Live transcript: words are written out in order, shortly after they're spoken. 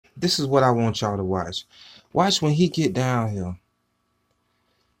This is what I want y'all to watch. Watch when he get down here.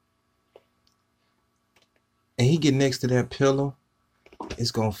 And he get next to that pillow.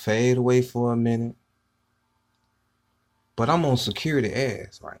 It's gonna fade away for a minute. But I'm on security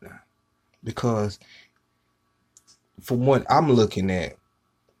ass right now. Because from what I'm looking at,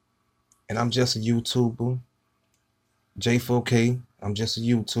 and I'm just a YouTuber, J4K, I'm just a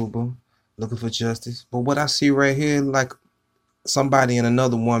YouTuber looking for justice. But what I see right here, like somebody and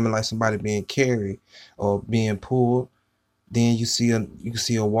another woman, like somebody being carried or being pulled. Then you see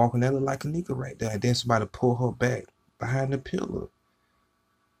her walking. That look like Kenneka right there. And then somebody pull her back behind the pillar.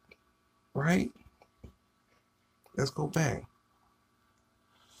 Right? Let's go back.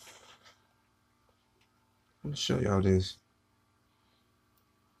 Let me show y'all this.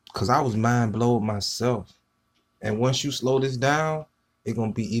 Cause I was mind blown myself. And once you slow this down, it's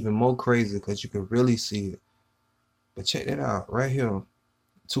gonna be even more crazy because you can really see it. But check that out right here.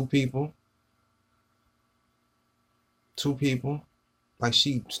 Two people. Like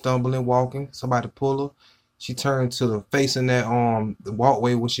she stumbling, walking. Somebody pull her. She turned to the facing that the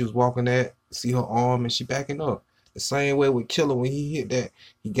walkway where she was walking at. See her arm and she backing up. The same way with Killer when he hit that,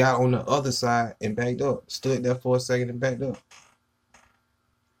 he got on the other side and backed up. Stood there for a second and backed up.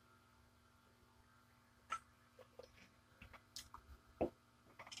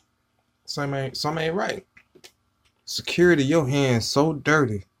 Something ain't right. Security, your hands so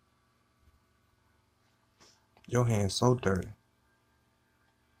dirty. Your hands so dirty.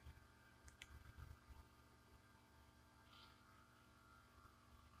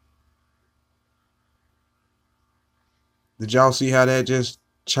 Did y'all see how that just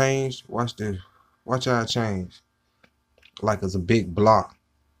changed? Watch this. Watch how it changed. Like it's a big block.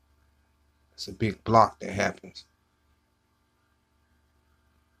 It's a big block that happens.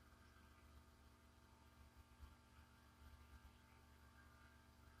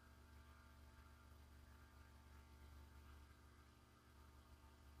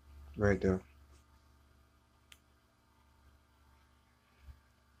 Right there.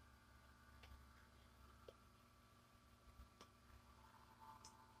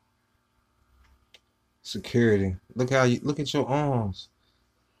 Security. Look at your arms.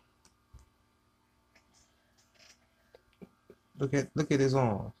 Look at his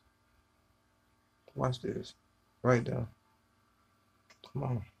arms. Watch this. Right there. Come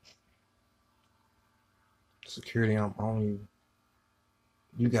on. Security, I'm on you.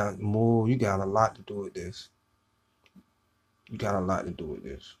 You got a lot to do with this. You got a lot to do with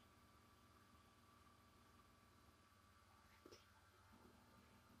this.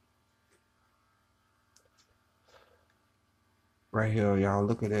 Right here, y'all.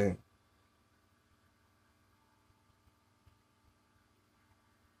 Look at that.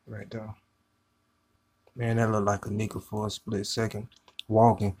 Right there. Man, that looked like Kenneka for a split second.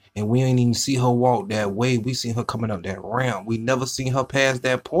 Walking. And we ain't even see her walk that way. We seen her coming up that ramp. We never seen her past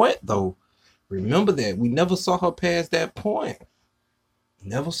that point, though. Remember that. We never saw her past that point.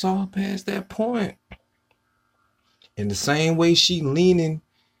 Never saw her past that point. In the same way she leaning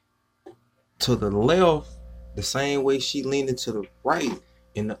to the left, the same way she leaning to the right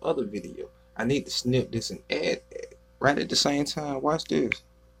in the other video. I need to snip this and add that right at the same time. Watch this.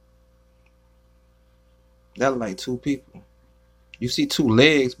 That look like two people. You see two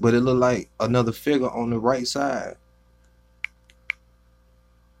legs, but it look like another figure on the right side.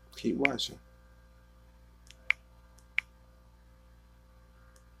 Keep watching.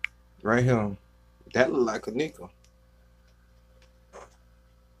 Right here. That look like Kenneka.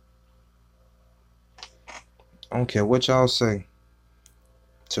 I don't care what y'all say.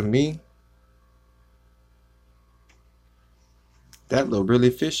 To me, that look really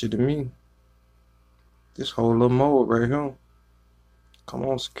fishy to me. This whole little mold right here. Come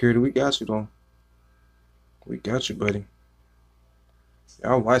on, security. We got you, though. We got you, buddy.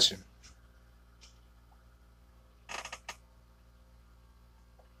 Y'all watching.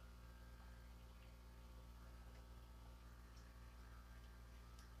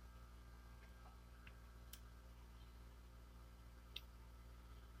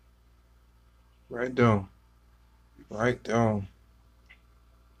 Right down. Right down.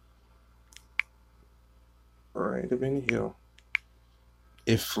 Right up in here.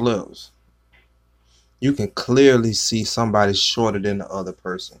 It flips. You can clearly see somebody shorter than the other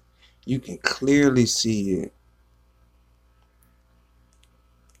person. You can clearly see it.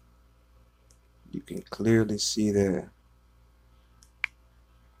 You can clearly see that.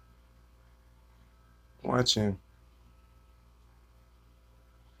 Watch him.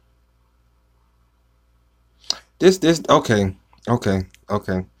 This, okay.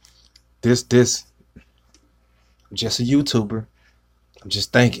 This, just a YouTuber. I'm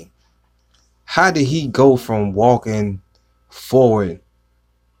just thinking, how did he go from walking forward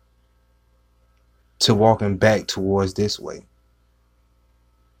to walking back towards this way?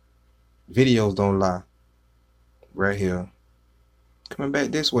 Videos don't lie. Right here. Coming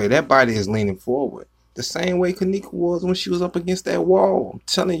back this way. That body is leaning forward. The same way Kenneka was when she was up against that wall. I'm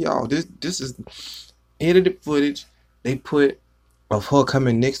telling y'all, this is edited footage they put of her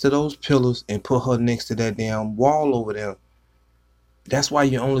coming next to those pillars and put her next to that damn wall over there. That's why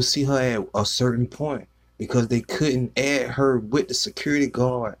you only see her at a certain point, because they couldn't add her with the security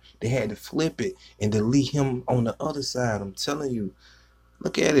guard. They had to flip it and delete him on the other side. I'm telling you.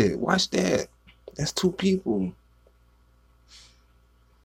 Look at it. Watch that. That's two people.